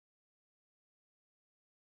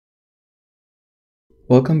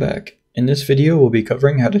Welcome back. In this video, we'll be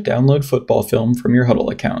covering how to download football film from your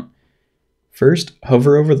Hudl account. First,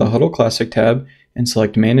 hover over the Hudl Classic tab and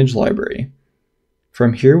select Manage Library.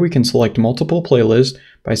 From here, we can select multiple playlists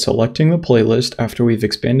by selecting the playlist after we've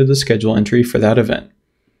expanded the schedule entry for that event.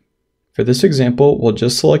 For this example, we'll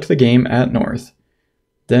just select the game at North.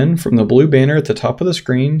 Then, from the blue banner at the top of the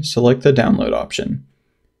screen, select the download option.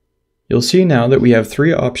 You'll see now that we have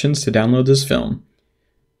three options to download this film.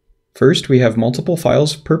 First, we have multiple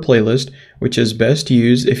files per playlist, which is best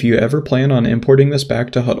used if you ever plan on importing this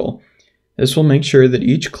back to Hudl. This will make sure that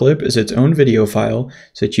each clip is its own video file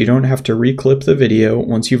so that you don't have to re-clip the video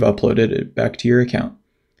once you've uploaded it back to your account.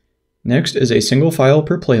 Next is a single file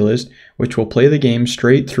per playlist, which will play the game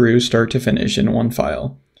straight through start to finish in one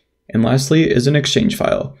file. And lastly is an exchange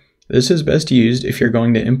file. This is best used if you're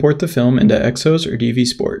going to import the film into Exos or DV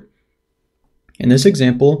Sport. In this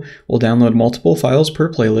example, we'll download multiple files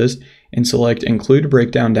per playlist and select Include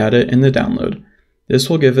Breakdown Data in the download. This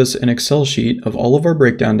will give us an Excel sheet of all of our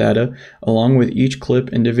breakdown data, along with each clip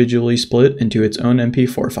individually split into its own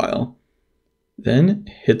MP4 file. Then,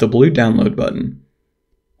 hit the blue Download button.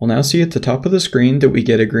 We'll now see at the top of the screen that we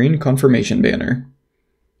get a green confirmation banner.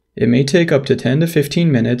 It may take up to 10 to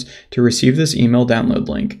 15 minutes to receive this email download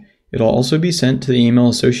link. It'll also be sent to the email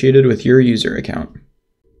associated with your user account.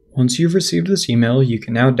 Once you've received this email, you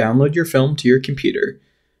can now download your film to your computer.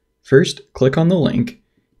 First, click on the link,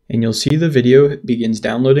 and you'll see the video begins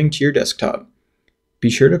downloading to your desktop. Be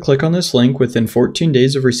sure to click on this link within 14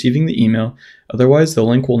 days of receiving the email, otherwise the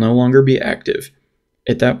link will no longer be active.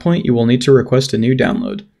 At that point, you will need to request a new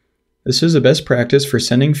download. This is the best practice for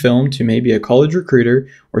sending film to maybe a college recruiter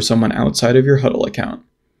or someone outside of your Hudl account.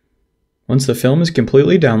 Once the film is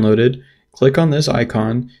completely downloaded, click on this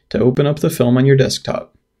icon to open up the film on your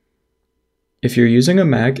desktop. If you're using a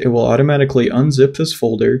Mac, it will automatically unzip this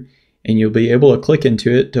folder, and you'll be able to click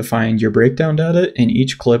into it to find your breakdown data in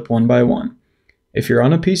each clip one by one. If you're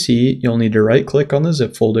on a PC, you'll need to right-click on the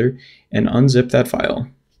zip folder and unzip that file.